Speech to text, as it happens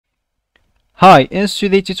Hi, in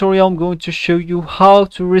today's tutorial I'm going to show you how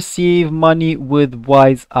to receive money with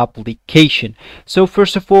Wise application. So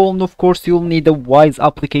first of all, of course, you'll need a Wise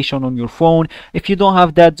application on your phone. If you don't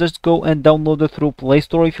have that, just go and download it through Play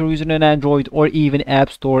Store if you're using an Android, or even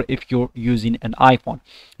App Store if you're using an iPhone.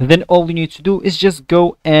 Then all you need to do is just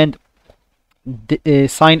go and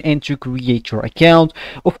sign in to create your account.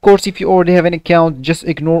 Of course, if you already have an account, just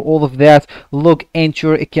ignore all of that, log into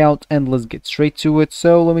your account, and let's get straight to it.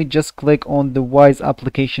 So let me just click on the Wise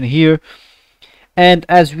application here, and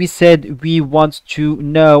as we said, we want to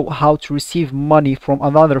know how to receive money from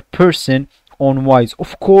another person on Wise.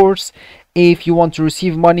 Of course, if you want to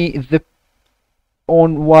receive money, the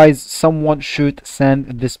on Wise, someone should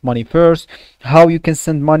send this money first. How you can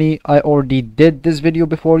send money, I already did this video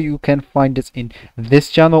before. You can find it in this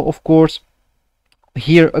channel. Of course,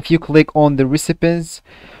 here if you click on the recipients,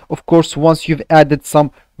 of course, once you've added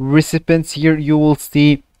some recipients here, you will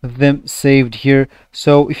see them saved here.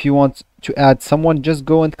 So if you want to add someone, just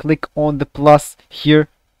go and click on the plus here.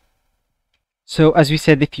 So as we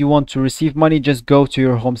said, if you want to receive money, just go to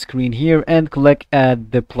your home screen here and click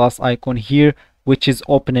add the plus icon here, which is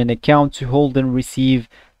open an account to hold and receive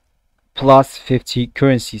plus 50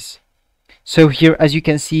 currencies. So here, as you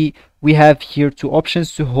can see, we have here two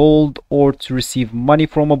options: to hold or to receive money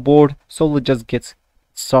from a board. So let's just get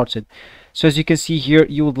started. So as you can see here,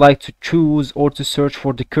 you would like to choose or to search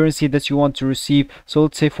for the currency that you want to receive. So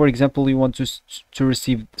let's say, for example, you want to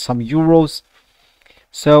receive some euros.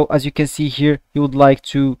 So as you can see here, you would like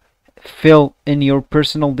to fill in your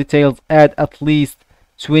personal details, add at least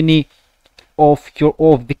 20 of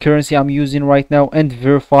the currency I'm using right now, and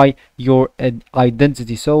verify your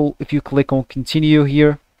identity. So if you click on continue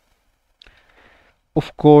here,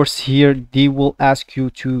 of course, here they will ask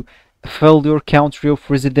you to fill your country of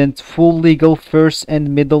residence, full legal first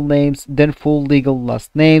and middle names, then full legal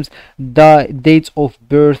last names, the dates of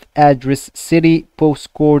birth, address, city,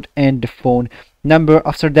 postcode, and the phone number.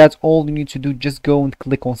 After that, all you need to do, just go and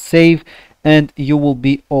click on save, and you will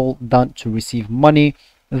be all done to receive money.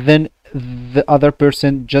 Then the other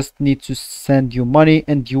person just needs to send you money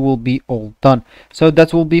and you will be all done. So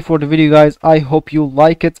that will be for the video, guys. I hope you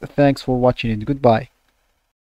like it. Thanks for watching and goodbye.